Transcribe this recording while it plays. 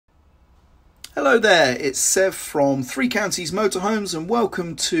Hello there, it's Sev from Three Counties Motorhomes and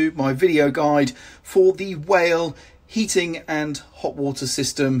welcome to my video guide for the Whale heating and hot water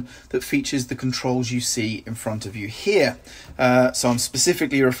system that features the controls you see in front of you here. So I'm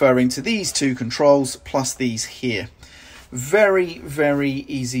specifically referring to these two controls plus these here. Very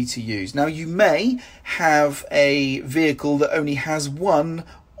easy to use. Now you may have a vehicle that only has one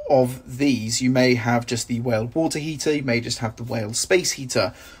of these. You may have just the Whale water heater, you may just have the Whale space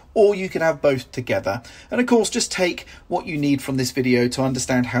heater, or you can have both together. And of course, just take what you need from this video to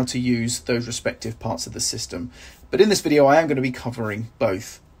understand how to use those respective parts of the system. But in this video, I am going to be covering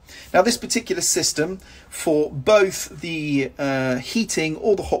both. Now, this particular system, for both the heating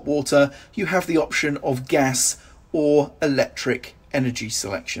or the hot water, you have the option of gas or electric energy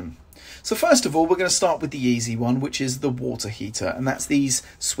selection. So first of all, we're going to start with the easy one, which is the water heater, and that's these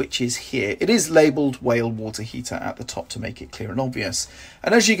switches here. It is labelled Whale water heater at the top to make it clear and obvious.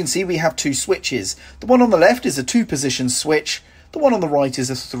 And as you can see, we have two switches. The one on the left is a 2-position switch. The one on the right is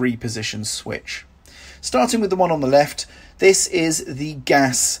a 3-position switch. Starting with the one on the left, this is the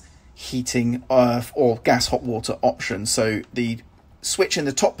gas heating or gas hot water option. So the switch in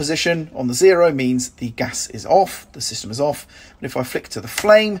the top position on the 0 means the gas is off, the system is off. But if I flick to the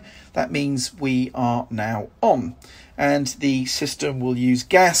flame, that means we are now on. And the system will use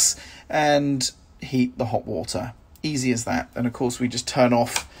gas and heat the hot water. Easy as that. And of course, we just turn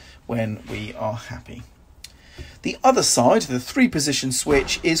off when we are happy. The other side, the 3-position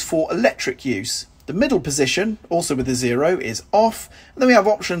switch, is for electric use. The middle position, also with the 0, is off. And then we have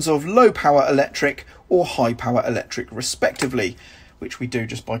options of low power electric or high power electric respectively, which we do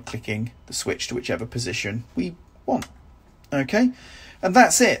just by clicking the switch to whichever position we want. Okay, and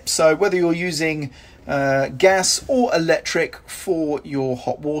that's it. So whether you're using gas or electric for your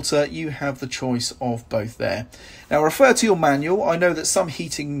hot water, you have the choice of both there. Now refer to your manual. I know that some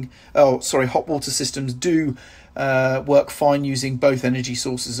hot water systems do work fine using both energy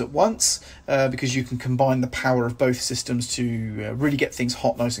sources at once because you can combine the power of both systems to really get things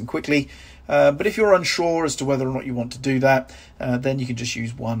hot nice and quickly. But if you're unsure as to whether or not you want to do that, then you can just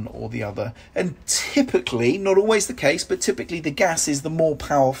use one or the other. And typically, not always the case, but typically the gas is the more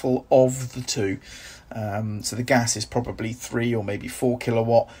powerful of the two. So the gas is probably 3 or maybe 4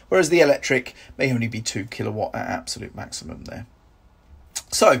 kilowatt, whereas the electric may only be 2 kilowatt at absolute maximum there.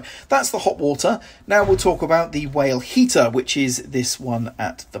 So that's the hot water. Now we'll talk about the Whale heater, which is this one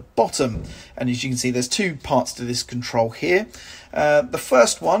at the bottom. And as you can see, there's two parts to this control here. The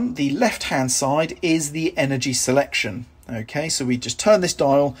first one, the left-hand side, is the energy selection. Okay, so we just turn this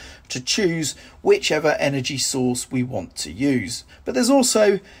dial to choose whichever energy source we want to use. But there's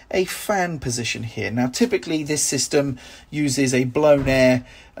also a fan position here. Now, typically this system uses a blown air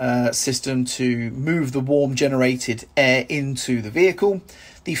system to move the warm generated air into the vehicle.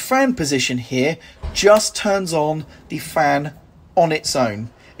 The fan position here just turns on the fan on its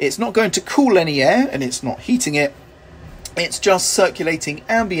own. It's not going to cool any air and it's not heating it. It's just circulating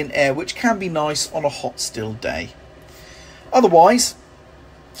ambient air, which can be nice on a hot, still day. Otherwise,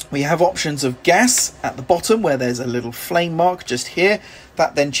 we have options of gas at the bottom where there's a little flame mark just here.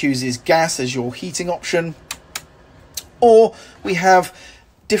 That then chooses gas as your heating option. Or we have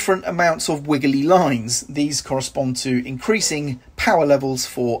different amounts of wiggly lines. These correspond to increasing power levels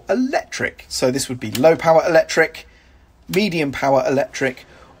for electric. So this would be low power electric, medium power electric,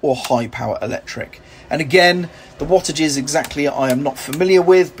 or high power electric. And again, the wattages exactly I am not familiar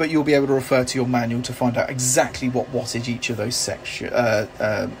with, but you'll be able to refer to your manual to find out exactly what wattage each of those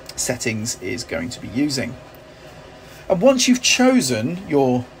settings is going to be using. And once you've chosen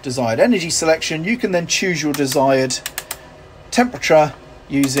your desired energy selection, you can then choose your desired temperature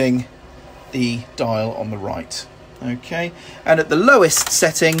using the dial on the right. Okay, and at the lowest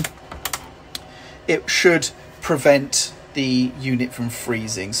setting, it should prevent the unit from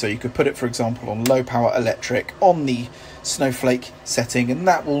freezing. So you could put it, for example, on low power electric on the snowflake setting, and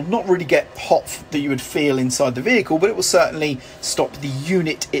that will not really get hot that you would feel inside the vehicle, but it will certainly stop the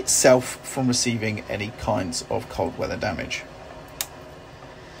unit itself from receiving any kinds of cold weather damage.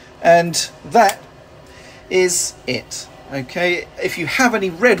 And that is it. Okay, if you have any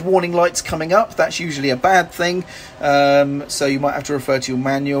red warning lights coming up, that's usually a bad thing, so you might have to refer to your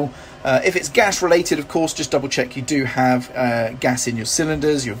manual. If it's gas related, of course, just double check you do have gas in your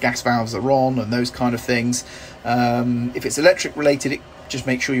cylinders, your gas valves are on and those kind of things. If it's electric related, just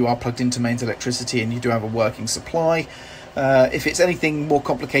make sure you are plugged into mains electricity and you do have a working supply. If it's anything more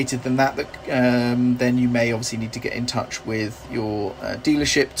complicated than that, then you may obviously need to get in touch with your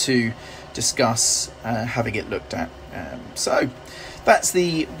dealership to discuss having it looked at. So that's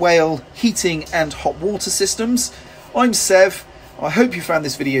the Whale heating and hot water systems. I'm Sev. I hope you found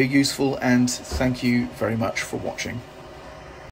this video useful, and thank you very much for watching.